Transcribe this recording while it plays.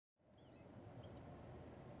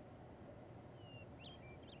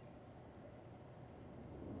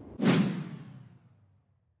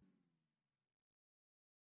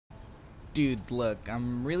Dude, look,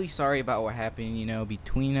 I'm really sorry about what happened,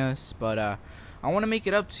 between us, but I want to make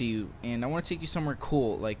it up to you, and I want to take you somewhere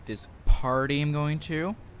cool, like this party I'm going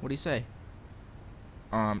to. What do you say?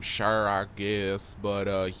 Sure, I guess, but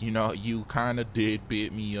you kind of did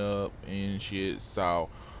beat me up and shit, so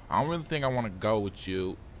I don't really think I want to go with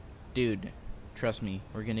you. Dude, trust me,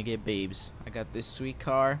 we're gonna get babes. I got this sweet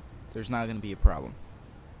car. There's not gonna be a problem.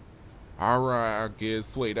 Alright, I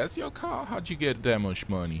guess. Wait, that's your car? How'd you get that much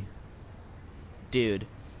money? Dude,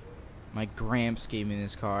 my Gramps gave me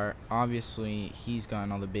this car. Obviously, he's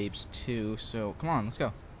gotten all the babes too, so come on, let's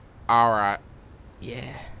go. Alright.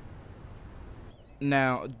 Yeah.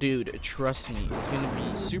 Now, dude, trust me, it's gonna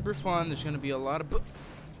be super fun. There's gonna be a lot of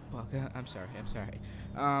fuck, I'm sorry.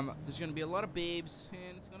 There's gonna be a lot of babes,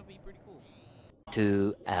 and it's gonna be pretty cool.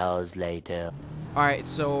 2 hours later. Alright,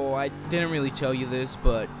 so I didn't really tell you this,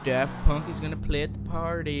 but Daft Punk is gonna play at the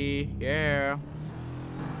party. Yeah.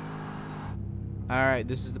 Alright,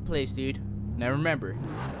 this is the place, dude. Now remember,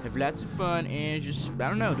 have lots of fun and just, I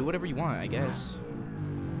don't know, do whatever you want, I guess.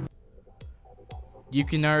 You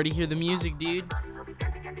can already hear the music, dude.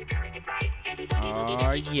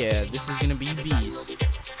 Oh, yeah, this is gonna be beast.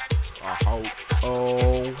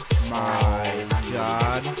 Oh my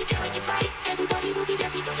god.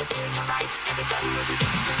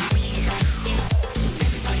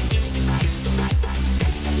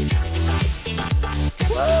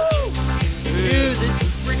 Woo! Dude, this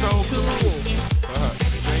is freaking cool.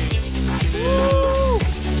 Woo!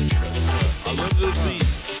 I love this beat.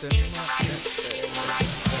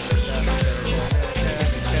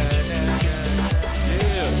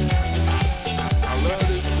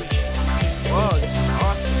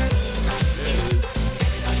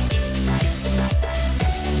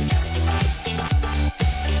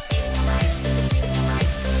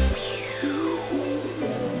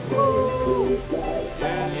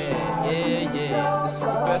 This is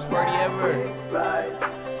the best party ever.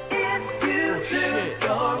 Oh shit.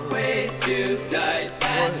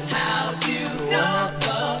 That's how you know.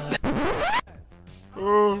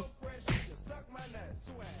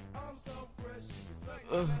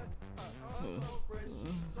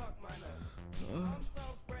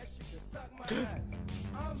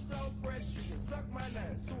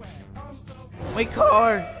 My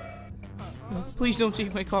car! Please don't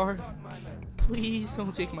take my car. Please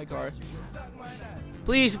don't take my car.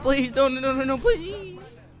 Please, no, please.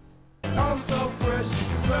 I'm so fresh, you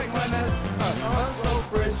can suck my nuts. I'm so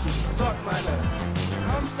fresh, you can suck my nuts.